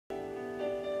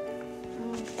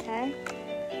okay?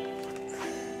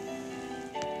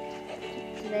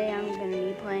 Today I'm gonna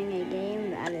be playing a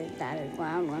game that is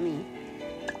loud. Let me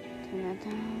turn that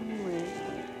down.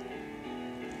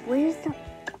 Where's the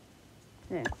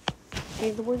there?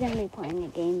 Dude, we're gonna be playing a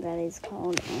game that is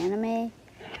called Anime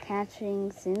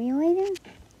Catching Simulator.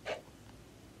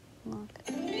 Look.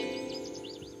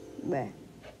 Bruh.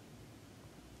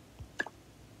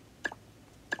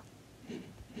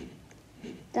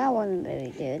 That wasn't very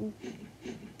good.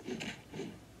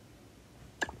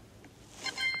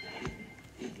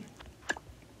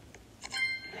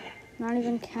 Not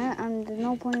even there's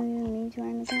no point in me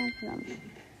trying to catch them.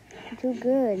 I'm too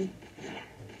good.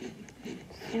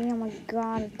 See, I'm a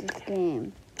god at this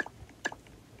game.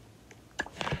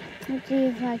 Let's see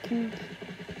if I can.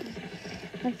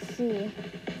 Let's see.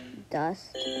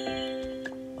 Dust.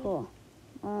 Cool.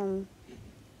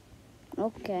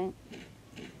 Okay.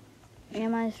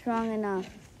 Am I strong enough?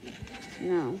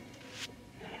 No.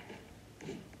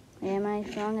 Am I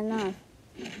strong enough?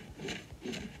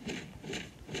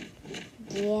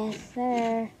 Yes,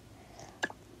 sir.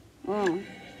 Oh.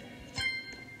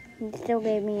 He still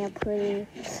gave me a pretty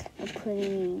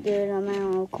good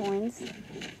amount of coins.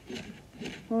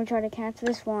 I'm gonna try to catch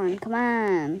this one. Come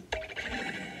on.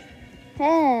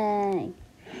 Hey.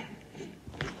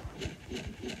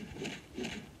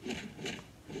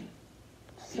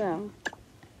 So,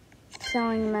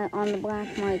 selling them on the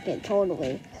black market,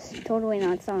 totally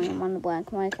not selling them on the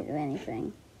black market or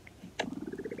anything.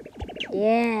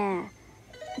 Yeah.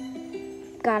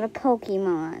 Got a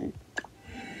Pokemon.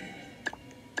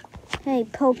 Hey,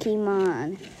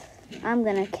 Pokemon. I'm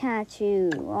gonna catch you.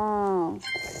 Oh.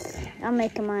 I'm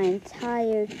making my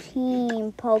entire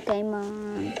team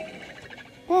Pokemon.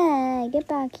 Hey, get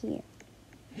back here.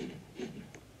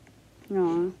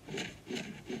 No.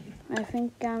 I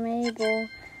think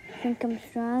I'm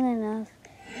strong enough.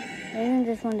 Isn't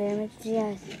this one damage?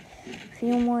 Yes. A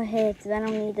few more hits, then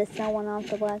I'll need to sell one off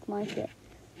the black market.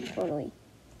 Totally.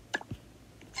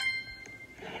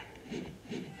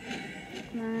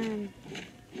 Come on.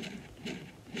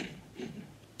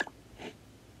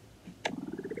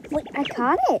 Wait, I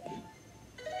caught it.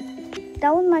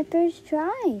 That was my first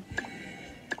try.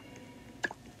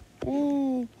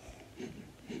 Hey.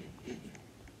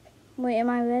 Wait, am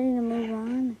I ready to move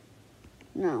on?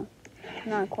 No,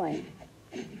 not quite.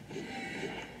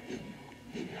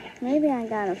 Maybe I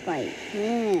gotta fight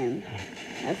him.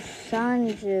 A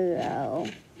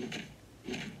Sanjuro.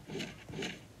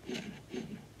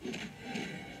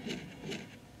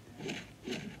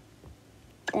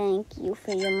 Thank you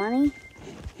for your money.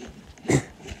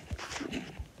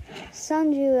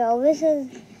 Sanjuro,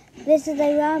 this is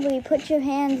a robbery. Put your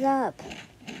hands up.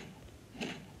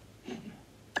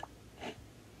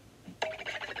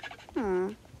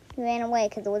 You ran away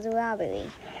because it was a robbery.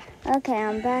 Okay,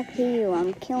 I'm back to you.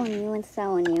 I'm killing you and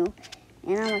selling you.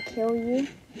 And I'm going to kill you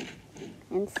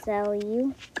and sell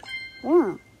you.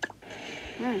 Whoa.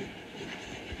 Huh.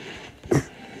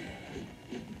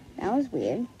 That was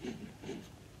weird.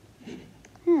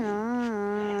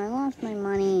 Oh, I lost my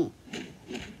money.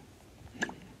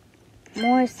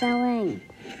 More selling.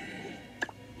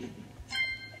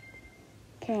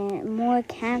 Okay, more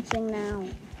catching now.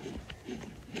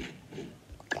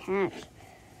 Catch.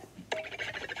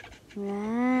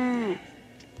 Ah,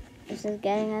 this is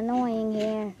getting annoying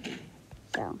here.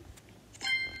 So,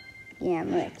 yeah,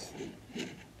 I'm rich.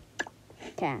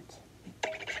 Catch.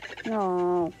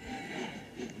 No.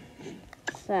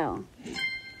 So.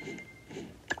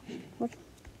 What?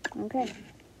 Okay.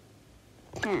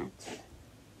 Catch.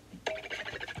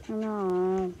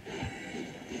 No.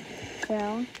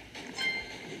 So.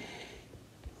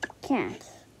 Catch.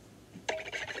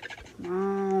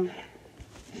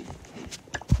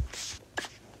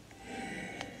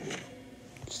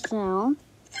 So,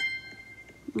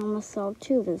 I'm gonna sell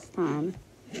 2 this time.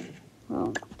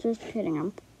 Well, just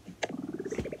kidding.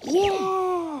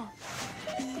 Yeah!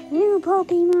 New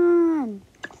Pokemon!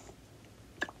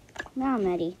 Now I'm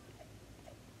ready.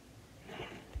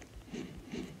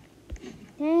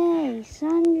 Hey,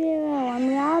 Sanjuro,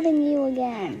 I'm robbing you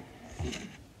again.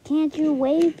 Can't you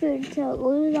wait to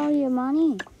lose all your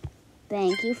money?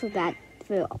 Thank you for that.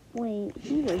 Wait,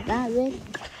 he was that rich?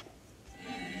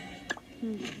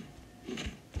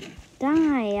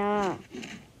 Die.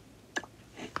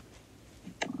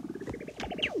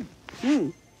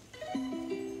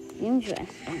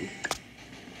 Interesting.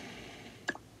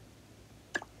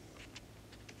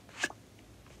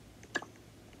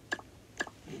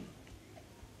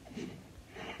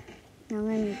 Now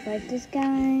let me fight this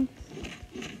guy.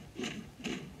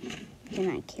 Can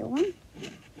I kill him?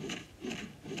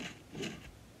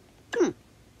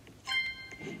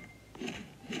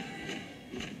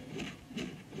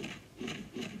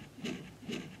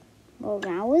 Oh,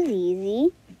 that was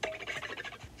easy.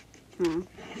 Huh.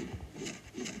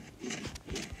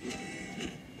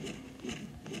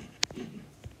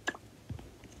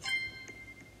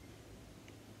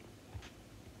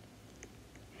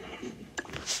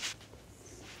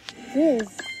 This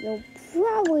will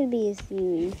probably be a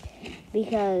series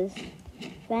because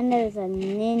then there's a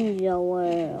ninja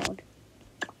world.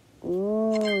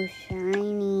 Ooh,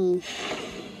 shiny.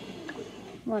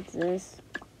 What's this?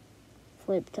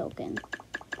 Flip token.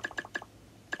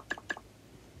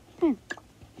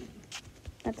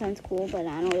 That sounds cool, but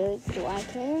I don't really do I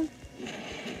care.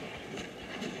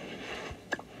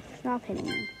 Stop hitting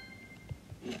me.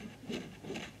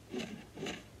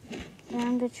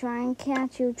 Time to try and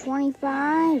catch you.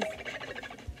 25.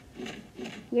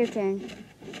 Your turn.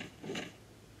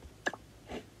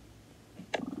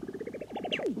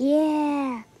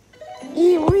 Yeah.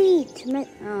 Elite.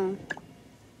 Oh.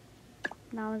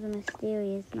 That was a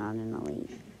mysterious, not an elite.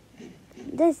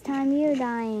 This time you're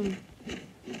dying.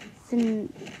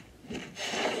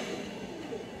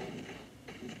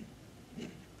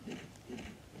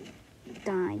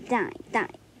 Die, die, die,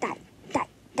 die, die,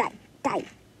 die, die.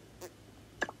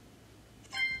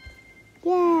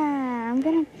 Yeah, I'm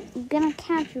gonna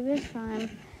catch you this time.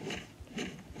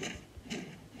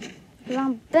 Cause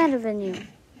I'm better than you.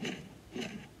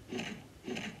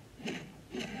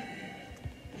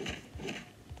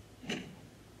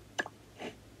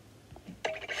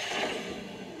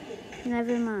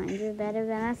 Never mind, you're better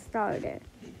than a starter.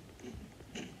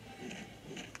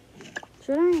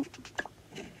 Should I?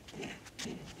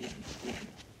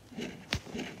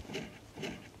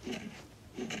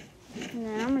 No,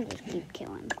 I'm gonna just keep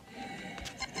killing.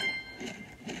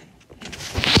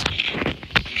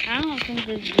 I don't think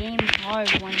this game's hard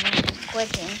when you're just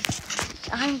clicking.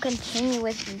 I'm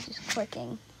continuously just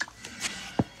clicking.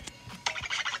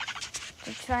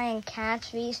 To try and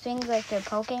catch these things like they're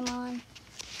Pokemon.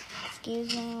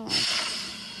 Excuse me.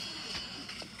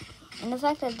 And the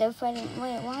fact that they're fighting...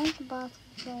 Wait, why is the boss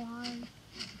so hard?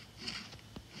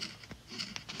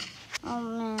 Oh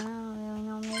man, I don't really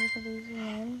know. Maybe because he's the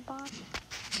main boss?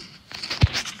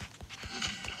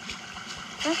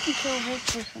 If I can kill this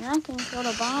person, I can kill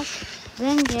the boss,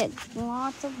 then get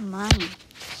lots of money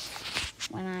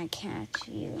when I catch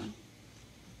you.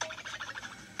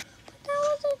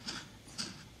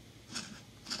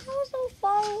 That was so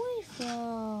far away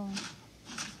from.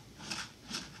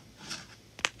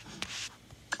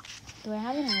 Do I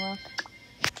have any luck?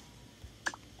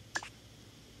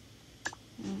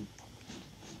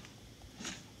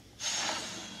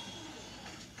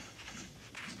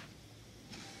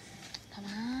 Come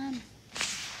on.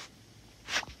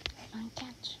 Come on,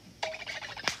 catch.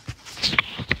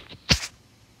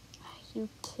 Are you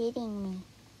kidding me?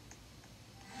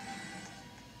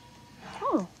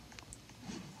 Oh.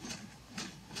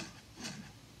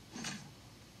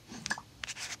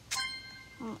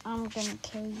 I'm gonna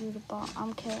kill you, the boss.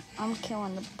 I'm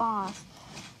killing the boss,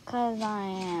 cause I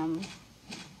am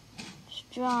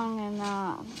strong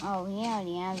enough. Oh, he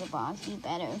already has a boss. He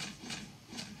better.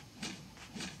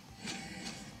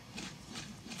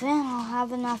 Then I'll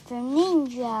have enough for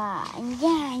ninja, and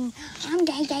then I'm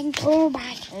getting 2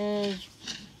 bosses.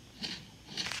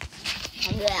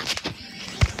 Yeah.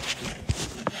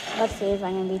 Let's see if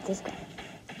I can beat this guy.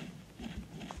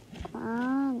 Come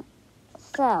on.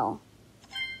 So.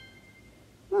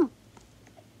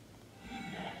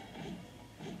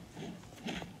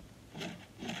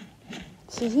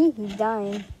 He's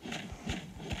dying.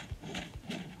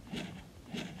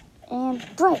 And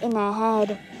right in the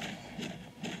head.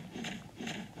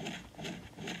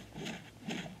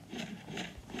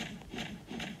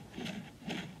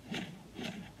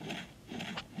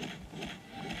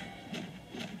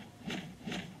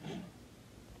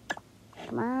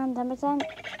 Come on, 10%.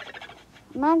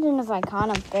 Imagine if I caught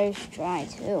him first try,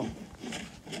 too.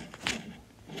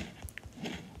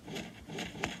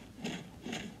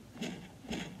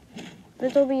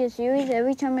 This will be a series.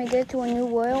 Every time I get to a new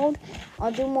world,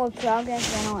 I'll do more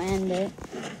progress and I'll end it.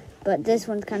 But this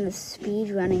one's kind of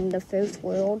speed running the first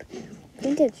world. I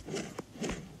think it's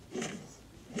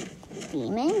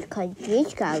demons, because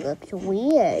this guy looks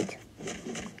weird.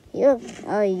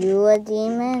 Are you a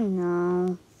demon?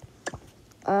 No.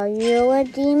 Are you a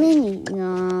demon?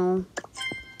 No.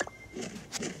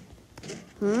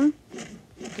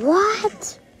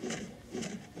 What?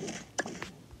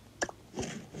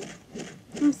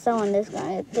 I'm selling this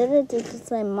guy. Did it just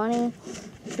say money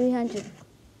 300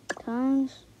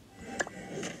 times?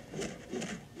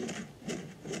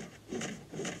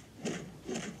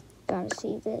 Gotta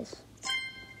see this.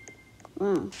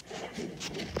 So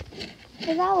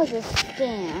that was a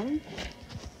scam.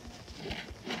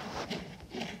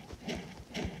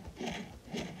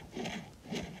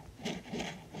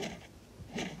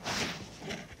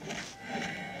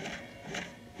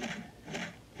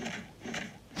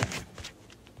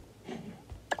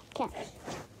 Catch.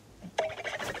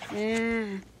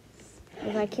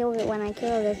 If I kill it, when I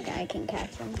kill this guy, I can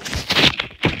catch him.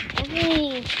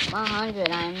 Every 100,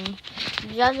 I'm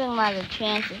judging by the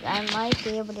chances. I might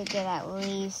be able to get at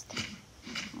least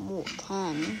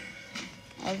 10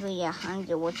 every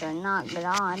 100, which are not good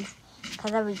odds.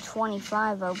 Because every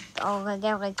 25, I'll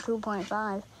get like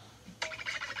 2.5.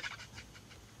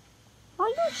 Are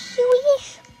you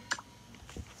serious?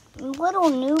 Little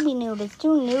newbie noob, it's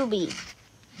too newbie.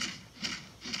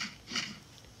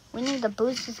 We need to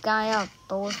boost this guy up,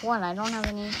 but with what? I don't have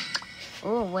any.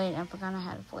 Oh, wait, I forgot I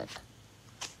had a flip.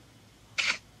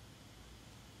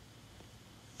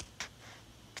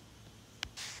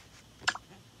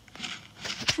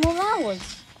 Well,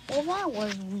 that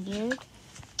was weird.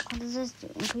 What does this do?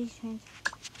 Increase chance.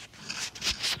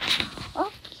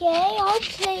 Okay, I'll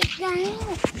take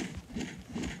that.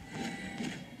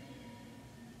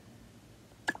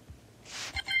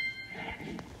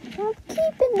 I'm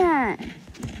keeping that.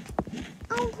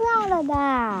 I'm proud of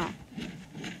that.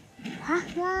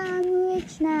 Haha, I'm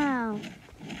rich now.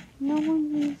 No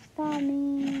one can stop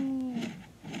me.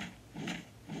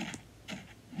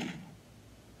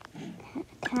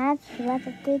 Catch, that's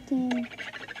a 15.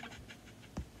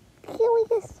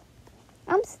 Serious?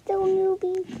 I'm still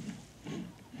newbie.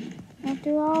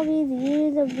 After all these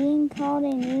years of being called a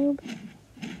noob,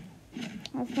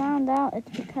 I found out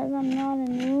it's because I'm not a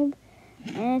noob,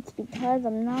 and it's because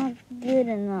I'm not good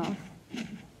enough.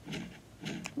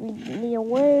 The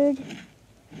word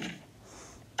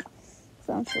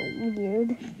sounds so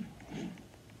weird.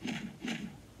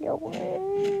 Your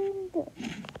word.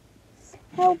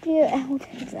 Help your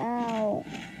elders out.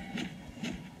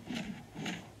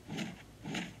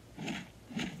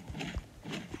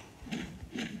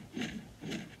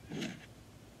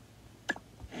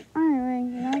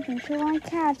 Until I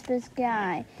catch this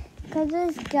guy, because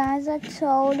this guy's a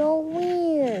total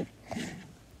weird.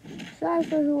 Sorry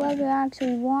for whoever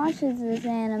actually watches this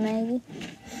anime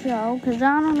show, because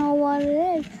I don't know what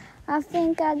it is. I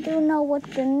think I do know what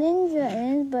the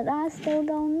ninja is, but I still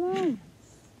don't know.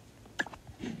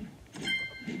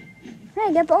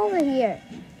 Hey, get over here.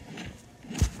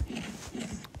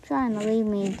 Trying to leave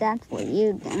me, that's what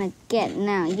you're gonna get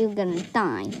now. You're gonna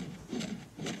die.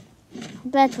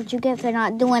 That's what you get for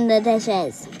not doing the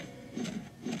dishes.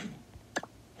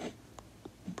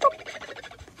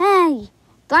 Hey,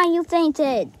 why you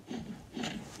fainted?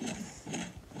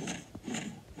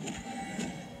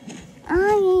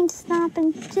 I ain't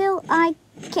stopping till I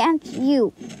catch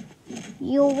you.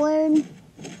 Your word.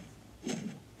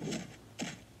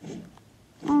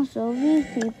 Also, these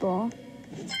people,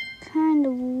 kind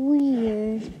of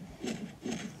weird.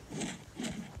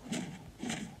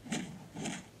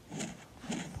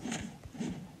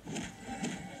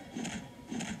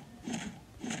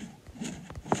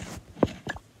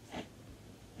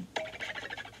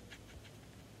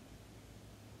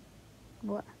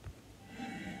 What?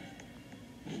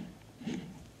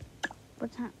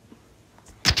 What's that?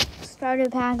 Starter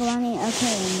pack money.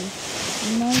 Okay.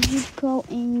 Mexico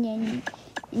and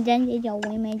then they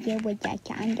always make it with that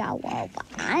 $10.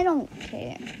 I don't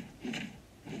care.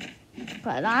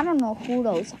 But I don't know who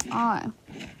those are.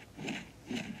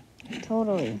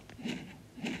 Totally.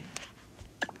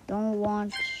 Don't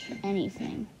watch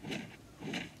anything.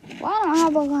 Well, I don't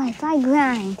have a life. I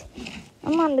grind.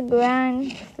 I'm on the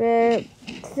grind for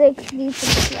 60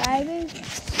 subscribers.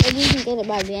 If you can get it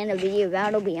by the end of the year,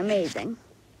 that'll be amazing.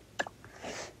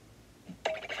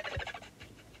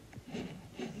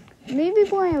 Maybe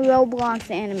playing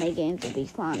Roblox anime games would be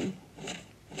fun.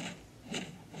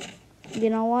 You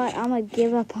know what? I'm going to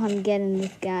give up on getting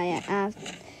this guy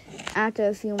after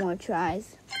a few more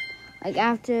tries. Like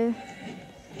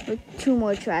with 2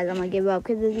 more tries, I'm going to give up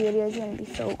because this video is going to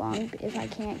be so long if I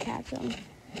can't catch him.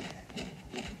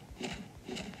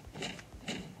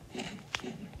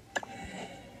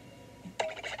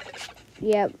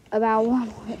 Yep, about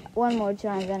one more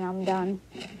try, then I'm done.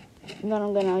 Then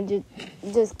I'm gonna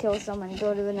just kill someone,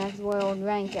 go to the next world,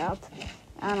 rank up.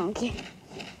 I don't care.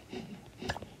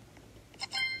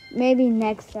 Maybe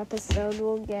next episode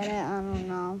we'll get it. I don't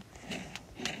know.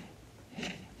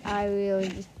 I really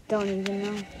just don't even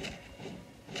know.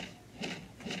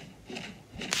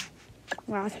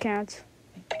 Last catch.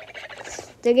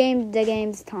 The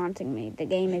game's taunting me. The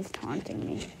game is taunting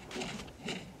me.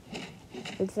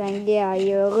 It's saying, yeah,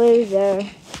 you're a loser.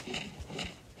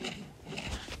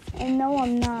 And no,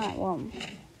 I'm not. Well,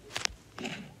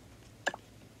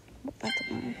 that's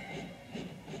fine.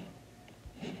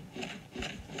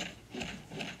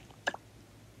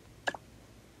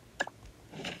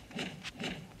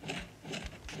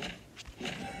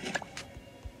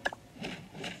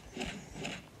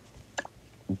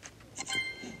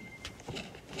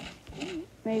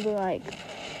 Maybe like,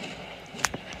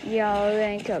 yeah, I'll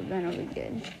rank up, then it'll be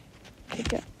good.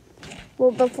 Okay.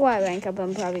 Well, before I rank up,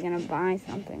 I'm probably gonna buy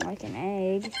something like an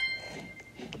egg.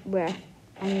 Where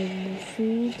I need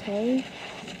food, okay?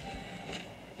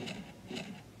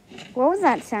 What was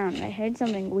that sound? I heard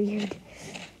something weird.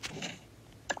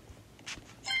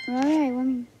 Alright, let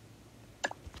me.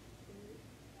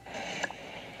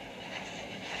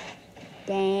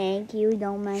 Thank you.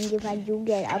 Don't mind if I do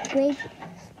get upgrades.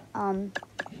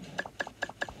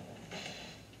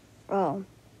 Oh.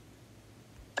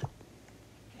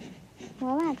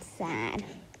 Well, that's sad.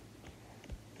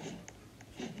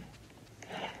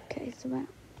 Okay, so that.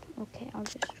 Okay, I'll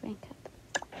just rank up.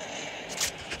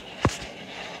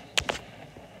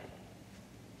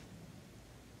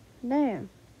 There.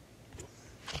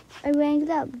 I ranked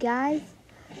up, guys.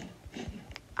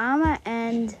 I'ma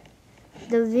end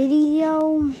the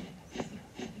video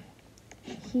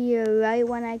here right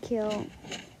when I kill.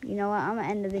 You know what? I'm gonna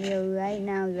end the video right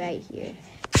now, right here.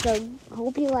 So,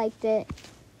 hope you liked it.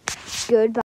 Goodbye.